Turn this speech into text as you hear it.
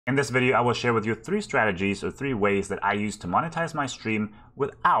In this video, I will share with you 3 strategies or 3 ways that I use to monetize my stream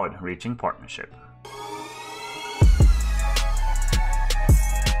without reaching partnership.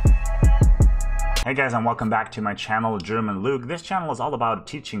 Hey guys, and welcome back to my channel, GermanLuk. This channel is all about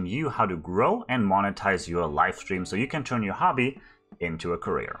teaching you how to grow and monetize your live stream so you can turn your hobby into a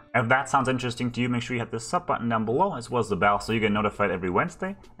career. If that sounds interesting to you, make sure you hit the sub button down below as well as the bell so you get notified every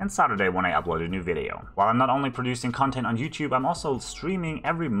Wednesday and Saturday when I upload a new video. While I'm not only producing content on YouTube, I'm also streaming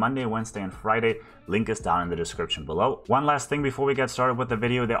every Monday, Wednesday, and Friday. Link is down in the description below. One last thing before we get started with the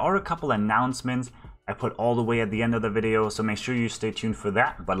video, there are a couple announcements I put all the way at the end of the video, so make sure you stay tuned for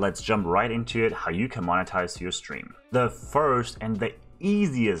that. But let's jump right into it, how you can monetize your stream. The first and the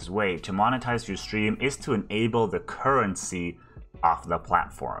easiest way to monetize your stream is to enable the currency of the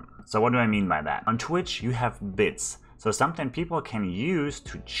platform. So what do I mean by that? On Twitch, you have bits. So something people can use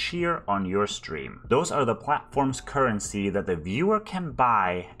to cheer on your stream. Those are the platform's currency that the viewer can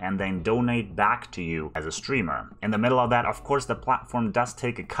buy and then donate back to you as a streamer. In the middle of that, of course, the platform does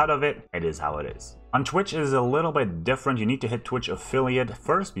take a cut of it. It is how it is. On Twitch, it is a little bit different. You need to hit Twitch affiliate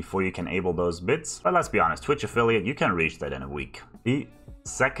first before you can enable those bits. But let's be honest, Twitch affiliate, you can reach that in a week. The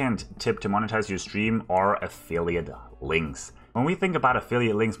second tip to monetize your stream are affiliate links. When we think about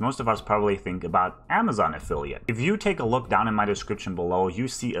affiliate links, most of us probably think about Amazon affiliate. If you take a look down in my description below, you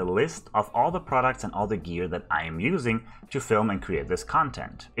see a list of all the products and all the gear that I am using to film and create this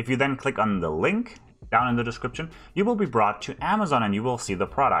content. If you then click on the link down in the description, you will be brought to Amazon and you will see the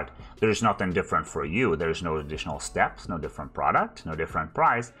product. There's nothing different for you. There's no additional steps, no different product, no different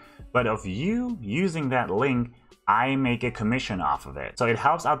price. But of you using that link, I make a commission off of it. So it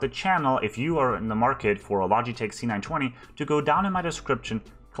helps out the channel if you are in the market for a Logitech C920 to go down in my description,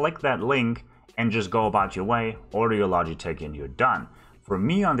 click that link, and just go about your way, order your Logitech, and you're done. For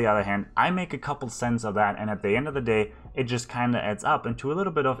me, on the other hand, I make a couple cents of that, and at the end of the day, it just kind of adds up into a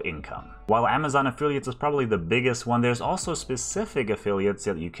little bit of income. While Amazon affiliates is probably the biggest one, there's also specific affiliates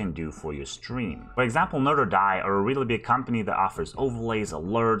that you can do for your stream. For example, Nerd or Die are a really big company that offers overlays,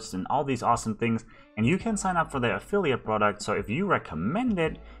 alerts, and all these awesome things, and you can sign up for their affiliate product, so if you recommend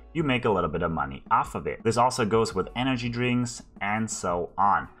it, you make a little bit of money off of it. This also goes with energy drinks and so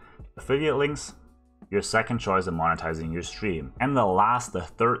on. Affiliate links, your second choice of monetizing your stream. And the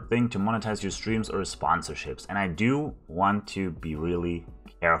third thing to monetize your streams are sponsorships. And I do want to be really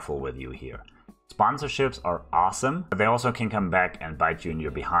careful with you here. Sponsorships are awesome, but they also can come back and bite you in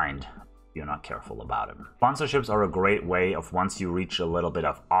your behind if you're not careful about them. Sponsorships are a great way of, once you reach a little bit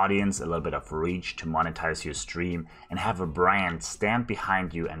of audience, a little bit of reach, to monetize your stream and have a brand stand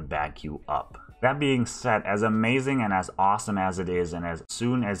behind you and back you up. That being said, as amazing and as awesome as it is, and as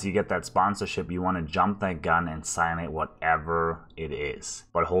soon as you get that sponsorship, you want to jump that gun and sign it, whatever it is.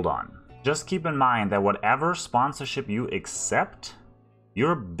 But hold on. Just keep in mind that whatever sponsorship you accept,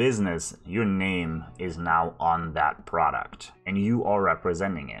 your business, your name is now on that product and you are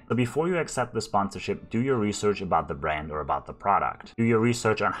representing it. So before you accept the sponsorship, do your research about the brand or about the product. Do your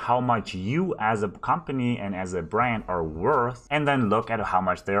research on how much you as a company and as a brand are worth, and then look at how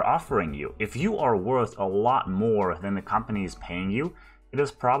much they're offering you. If you are worth a lot more than the company is paying you, it is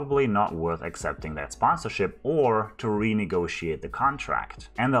probably not worth accepting that sponsorship or to renegotiate the contract.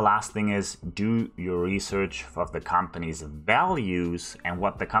 And the last thing is, do your research of the company's values and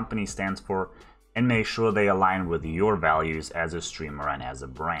what the company stands for, and make sure they align with your values as a streamer and as a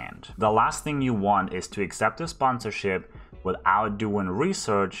brand. The last thing you want is to accept a sponsorship without doing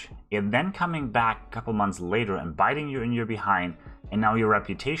research, and then coming back a couple months later and biting you in your behind, and now your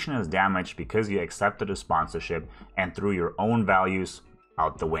reputation is damaged because you accepted a sponsorship and threw your own values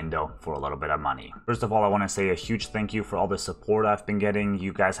out the window for a little bit of money. First of all, I want to say a huge thank you for all the support I've been getting.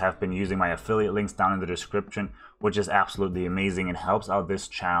 You guys have been using my affiliate links down in the description, which is absolutely amazing. It helps out this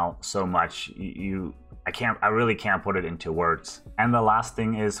channel so much. I really can't put it into words. And the last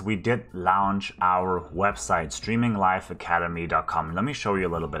thing is, we did launch our website, streamingliveacademy.com. Let me show you a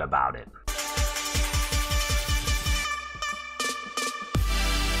little bit about it.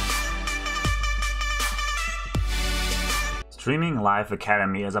 Streaming Live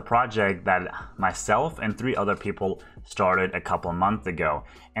Academy is a project that myself and 3 other people started a couple months ago.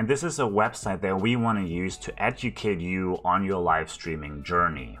 And this is a website that we want to use to educate you on your live streaming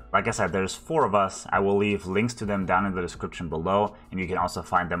journey. Like I said, there's 4 of us. I will leave links to them down in the description below, and you can also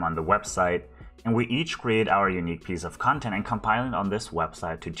find them on the website. And we each create our unique piece of content and compile it on this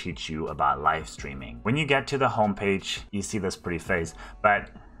website to teach you about live streaming. When you get to the homepage, you see this pretty face, but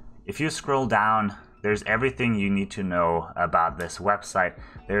if you scroll down, there's everything you need to know about this website.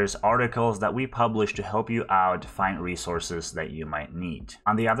 There's articles that we publish to help you out find resources that you might need.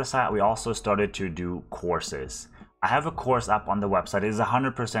 On the other side, we also started to do courses. I have a course up on the website. It is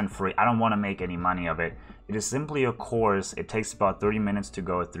 100% free. I don't want to make any money of it. It is simply a course. It takes about 30 minutes to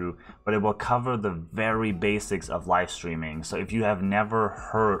go through, but it will cover the very basics of live streaming. So if you have never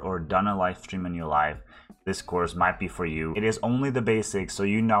heard or done a live stream in your life, this course might be for you. It is only the basics, so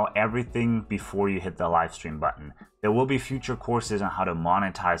you know everything before you hit the live stream button. There will be future courses on how to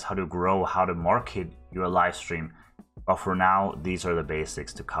monetize, how to grow, how to market your live stream. But for now, these are the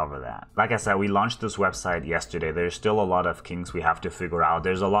basics to cover that. Like I said, we launched this website yesterday. There's still a lot of kinks we have to figure out.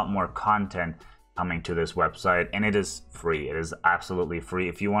 There's a lot more content coming to this website, and it is free. It is absolutely free.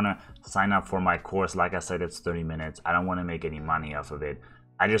 If you want to sign up for my course, like I said, it's 30 minutes. I don't want to make any money off of it.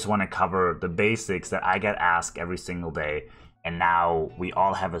 I just want to cover the basics that I get asked every single day. And now we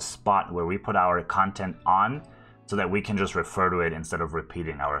all have a spot where we put our content on so that we can just refer to it instead of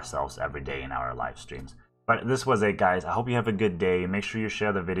repeating ourselves every day in our live streams. But this was it, guys. I hope you have a good day. Make sure you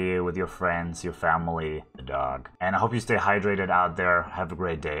share the video with your friends, your family, the dog. And I hope you stay hydrated out there. Have a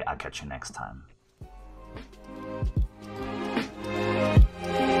great day. I'll catch you next time.